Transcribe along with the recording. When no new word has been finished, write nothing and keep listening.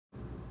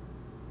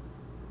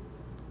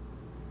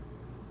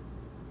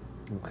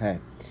Okay,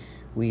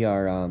 we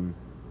are,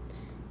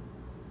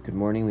 good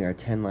morning, we are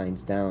 10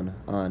 lines down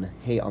on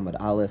Hey Amud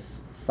Aleph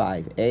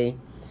 5a.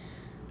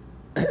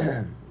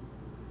 Rabbi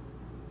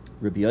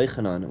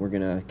Yochanan, we're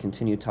going to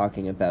continue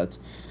talking about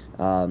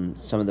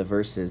some of the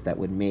verses that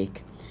would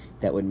make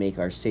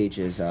our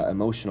sages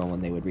emotional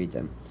when they would read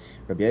them.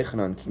 Rabbi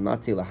Yochanan,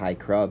 Kimati Lahai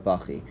Kra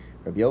Bachi.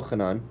 Rabbi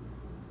Yochanan,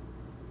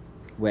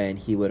 when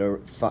he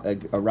would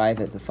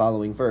arrive at the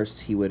following verse,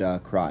 he would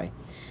cry.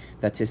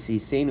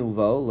 Vatisisenu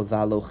vo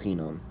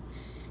levalochinam.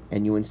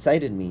 And you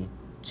incited me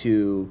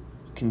to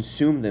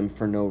consume them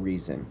for no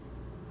reason.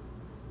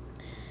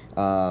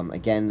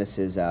 This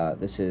is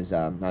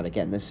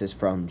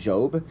from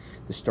Job,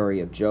 the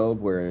story of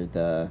Job, where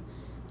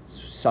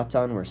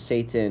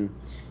Satan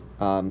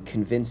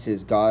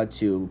convinces God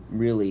to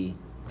really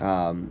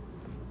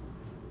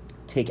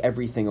take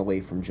everything away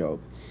from Job,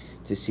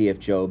 to see if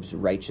Job's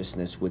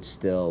righteousness would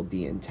still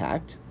be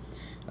intact.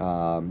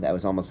 That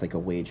was almost like a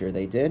wager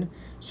they did.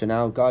 So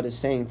now God is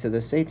saying to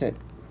the Satan,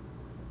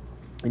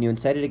 and you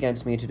incited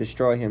against me to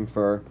destroy him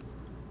for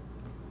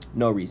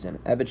no reason.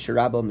 Evet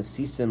sharabo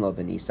mesisin lo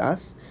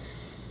venisas.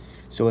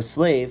 So a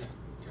slave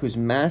whose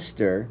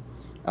master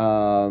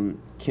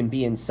can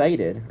be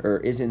incited, or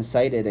is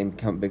incited and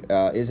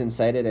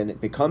it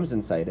becomes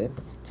incited.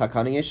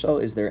 Takani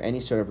yishlo, is there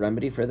any sort of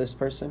remedy for this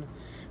person?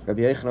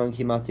 Rabbi Yochanan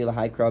kimati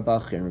lahai kra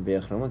bachin. Rabbi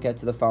Yochanan will get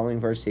to the following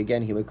verse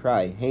again. He would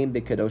cry, Hein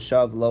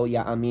b'kedoshav lo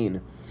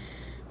ya'amin.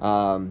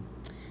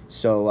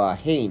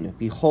 Hein,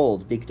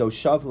 behold,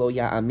 bikdoshav lo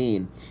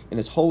ya'amin. In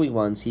his holy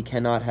ones, he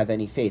cannot have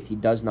any faith. He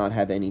does not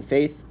have any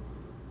faith.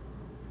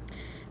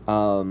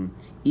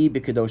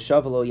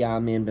 Bikdoshav lo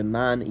ya'amin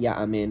b'man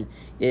ya'amin.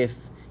 If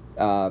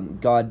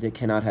God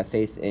cannot have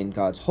faith in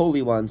God's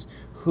holy ones,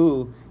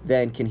 who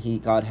then can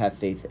God have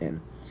faith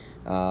in?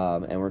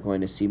 And we're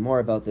going to see more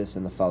about this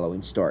in the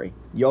following story.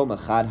 Yom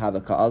echad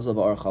hava ka'azal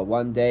ba'orcha.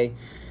 One day,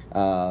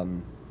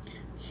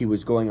 he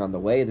was going on the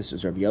way. This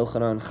was Rabbi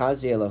Yochanan.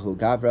 Chazi elahu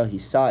gavra. He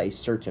saw a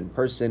certain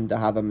person,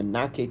 dahava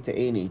menake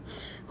te'eni,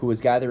 who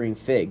was gathering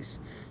figs.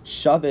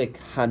 Shavik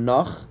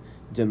hanach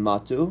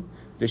dematu,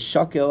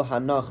 v'shakel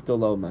hanach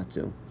delo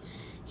matu.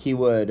 He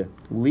would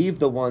leave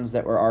the ones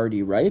that were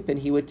already ripe, and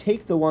he would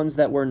take the ones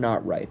that were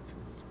not ripe.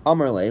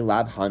 Amarle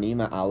lab hani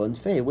ma'alan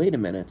fe. Wait a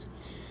minute.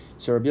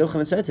 So Rabbi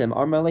Yochanan said to him,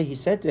 Amarle, he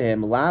said to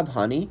him, lab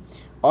hani,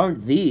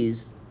 aren't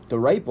these the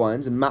ripe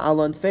ones,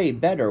 ma'alan fei,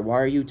 better? Why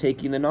are you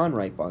taking the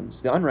non-ripe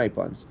ones, the unripe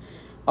ones?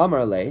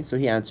 Amarle, so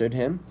he answered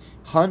him,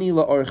 Hani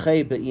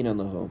la'orchei be'inan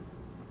lahu.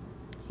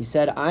 He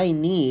said, I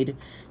need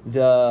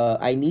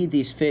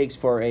these figs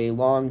for a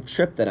long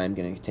trip that I'm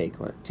going to take.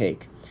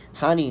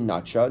 Hani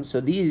nachad. So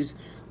these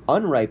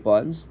unripe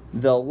ones,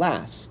 they'll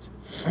last.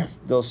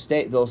 They'll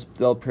stay.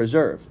 They'll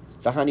preserve.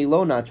 Hani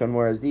lo nachad.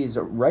 Whereas these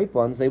ripe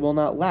ones, they will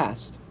not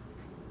last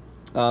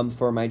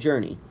for my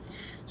journey.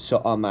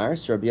 So Amar,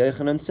 so Rabbi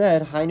Yochanan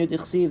said, Hainu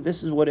dichsiv,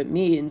 this is what it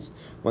means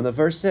when the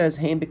verse says,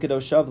 Hein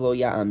b'kedoshav lo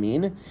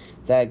ya'amin,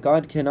 that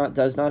God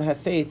does not have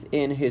faith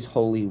in his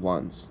holy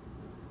ones.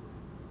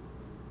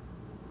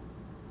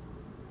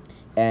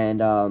 And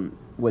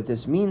what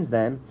this means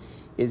then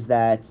is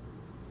that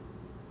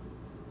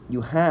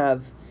you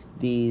have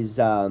these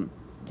young.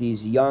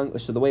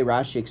 So the way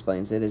Rashi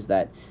explains it is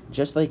that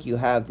just like you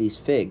have these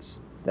figs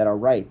that are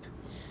ripe,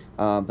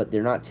 but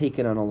they're not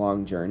taken on a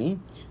long journey,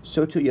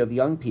 so too you have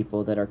young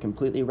people that are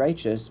completely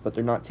righteous, but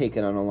they're not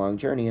taken on a long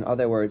journey. In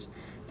other words,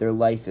 their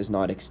life is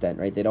not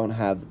extended, right?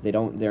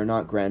 They're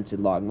not granted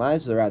long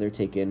lives, they're rather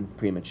taken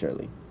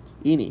prematurely.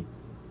 Ini.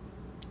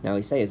 Now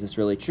we say, is this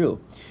really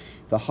true?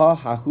 V'ha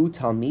hahu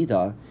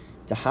talmida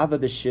tahava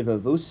b'shiva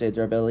vusid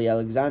Rabbi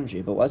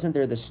Alexandri. But wasn't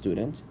there the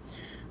student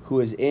who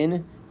was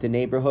in the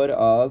neighborhood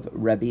of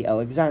Rabbi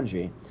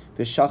Alexandri,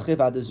 v'shachiv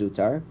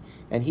adazutar,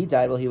 and he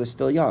died while he was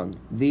still young.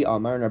 The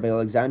Amar, and Rabbi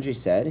Alexandri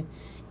said,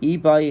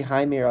 Ibai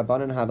haimi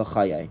rabbanan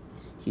havachayai.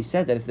 He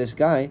said that if this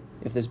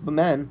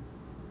man,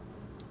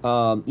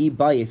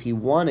 Ibai, if he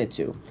wanted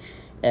to,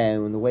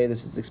 and the way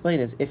this is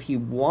explained is, if he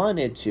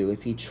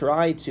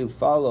tried to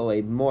follow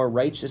a more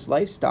righteous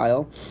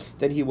lifestyle,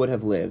 then he would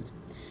have lived.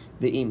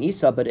 The Im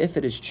Isa, but if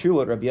it is true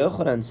what Rabbi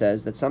Yochanan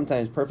says, that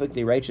sometimes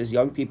perfectly righteous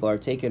young people are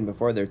taken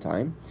before their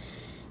time,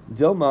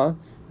 Dilma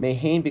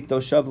mehein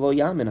bikdoshav lo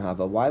yamin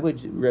hava. Why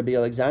would Rabbi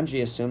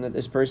Alexandri assume that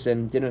this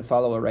person didn't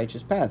follow a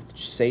righteous path?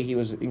 Say he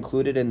was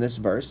included in this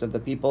verse of the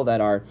people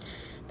that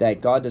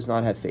God does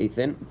not have faith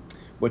in,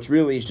 which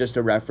really is just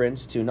a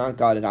reference to not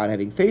God not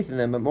having faith in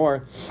them, but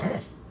more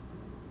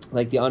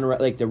like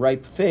the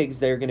ripe figs.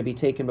 They're going to be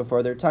taken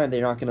before their time.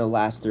 They're not going to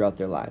last throughout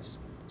their lives.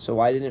 So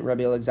why didn't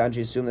Rabbi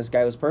Alexandri assume this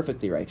guy was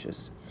perfectly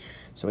righteous?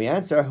 So he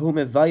answered, no,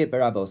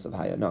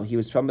 he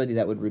was somebody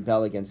that would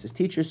rebel against his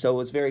teacher, so it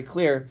was very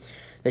clear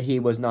that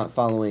he was not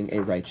following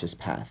a righteous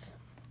path.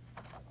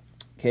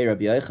 Okay,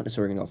 Rabbi Yochanan,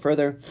 so we're going to go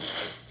further.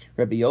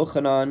 Rabbi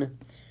Yochanan,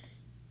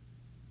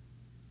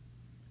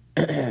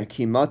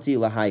 Kimati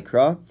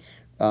Lahaikra,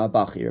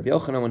 Bachi. Rabbi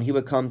Yochanan, when he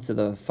would come to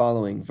the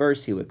following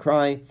verse, he would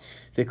cry,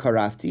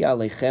 V'karafti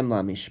aleichem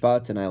la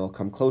mishpat, and I will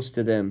come close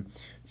to them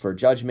for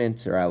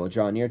judgment, or I will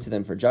draw near to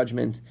them for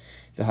judgment.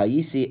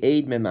 V'hayisi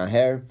eid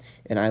memaher,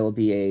 and I will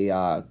be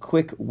a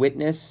quick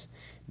witness,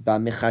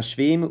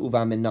 b'mechashvim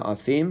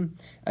u'v'mena'afim,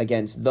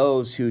 against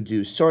those who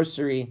do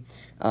sorcery,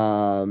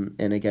 and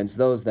against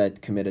those that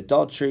commit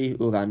adultery,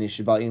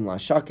 u'v'nishba'im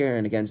la'shaker,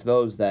 and against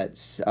those that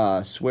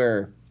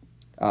swear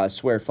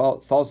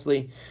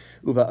falsely,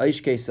 uva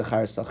aishke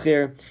sechar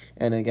sachir,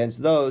 and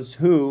against those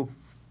who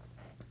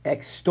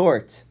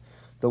extort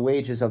the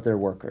wages of their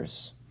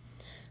workers.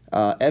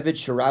 Eved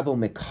sharabo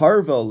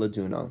mekarvo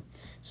laduno,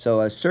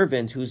 so a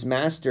servant whose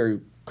master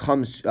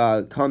draws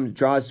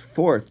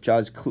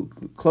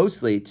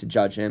closely to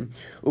judge him,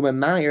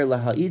 umemayir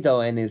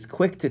lahaido, and is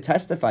quick to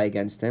testify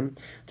against him.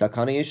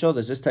 Takana yishol,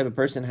 does this type of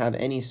person have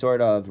any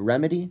sort of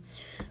remedy?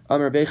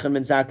 Amar Bechan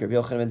ben Zakkai,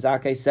 Yochanan ben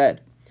Zakkai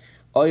said,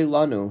 Oy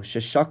lanu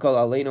sheshakal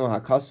aleinu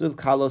hakasuv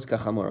kalos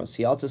kachamoros.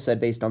 He also said,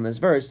 based on this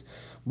verse,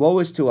 woe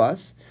is to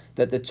us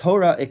that the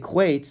Torah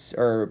equates,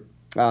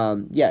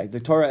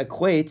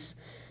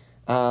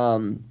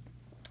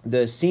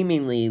 the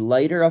seemingly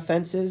lighter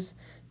offenses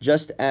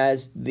just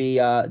as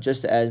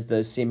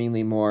the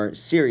seemingly more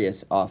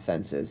serious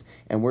offenses.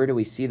 And where do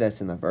we see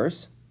this in the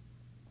verse?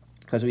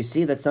 Because we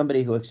see that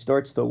somebody who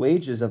extorts the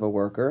wages of a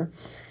worker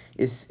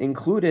is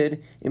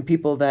included in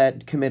people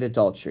that commit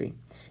adultery.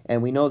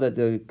 And we know that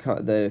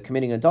the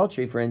committing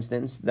adultery, for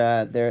instance,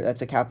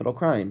 that's a capital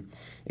crime.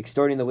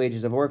 Extorting the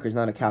wages of a worker is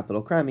not a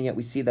capital crime, and yet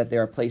we see that they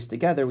are placed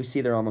together. We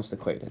see they're almost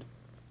equated.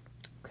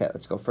 Okay,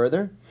 let's go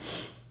further.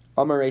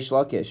 Amar Reish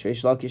Lakish.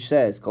 Reish Lakish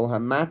says, Kol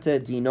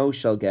hamata dino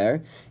shel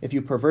ger, if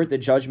you pervert the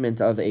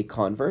judgment of a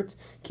convert,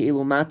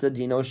 ki'ilu mata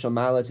dino shel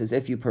malat, as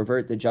if you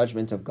pervert the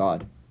judgment of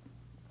God.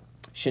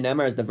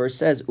 Shenemar, as the verse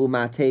says,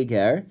 umate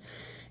ger.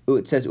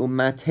 It says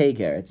umate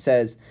ger. It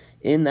says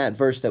in that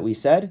verse that we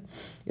said,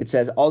 it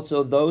says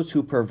also those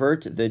who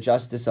pervert the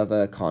justice of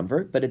a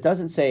convert, but it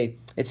doesn't say,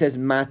 it says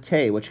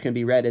mate, which can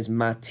be read as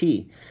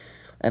mati.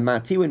 And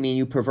mati would mean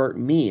you pervert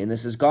me, and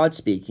this is God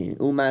speaking.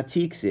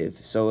 Umatiksiv.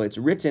 So it's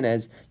written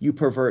as you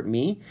pervert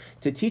me,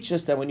 to teach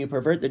us that when you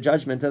pervert the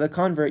judgment of the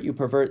convert, you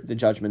pervert the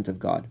judgment of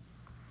God.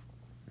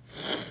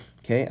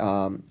 Okay,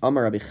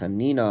 Amar Rabbi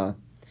Chanina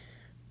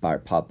bar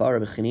Papa.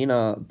 Rabbi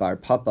Chanina bar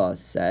Papa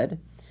said,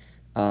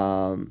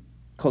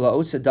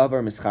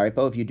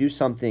 if you do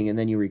something and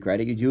then you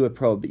regret it,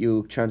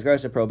 you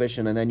transgress a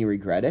prohibition and then you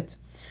regret it,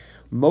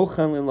 we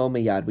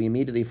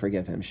immediately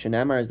forgive him.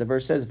 Shenamar, as the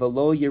verse says,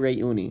 velo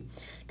yireuni,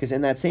 because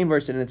in that same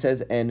verse it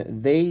says,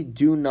 and they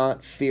do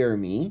not fear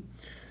me,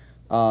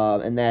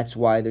 and that's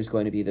why there's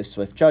going to be this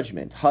swift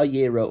judgment. Ha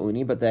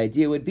yireuni, but the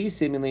idea would be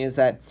seemingly is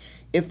that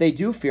if they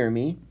do fear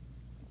me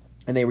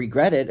and they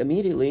regret it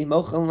immediately,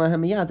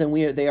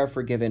 then they are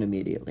forgiven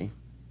immediately.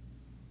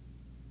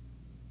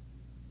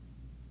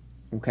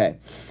 Okay,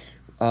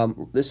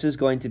 this is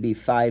going to be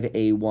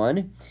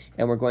 5A1,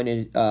 and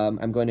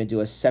I'm going to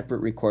do a separate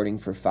recording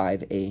for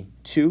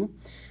 5A2.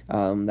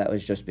 That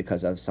was just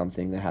because of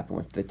something that happened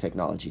with the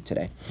technology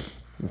today.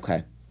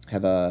 Okay,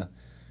 have a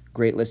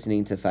great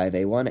listening to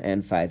 5A1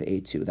 and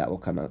 5A2. That will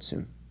come out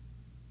soon.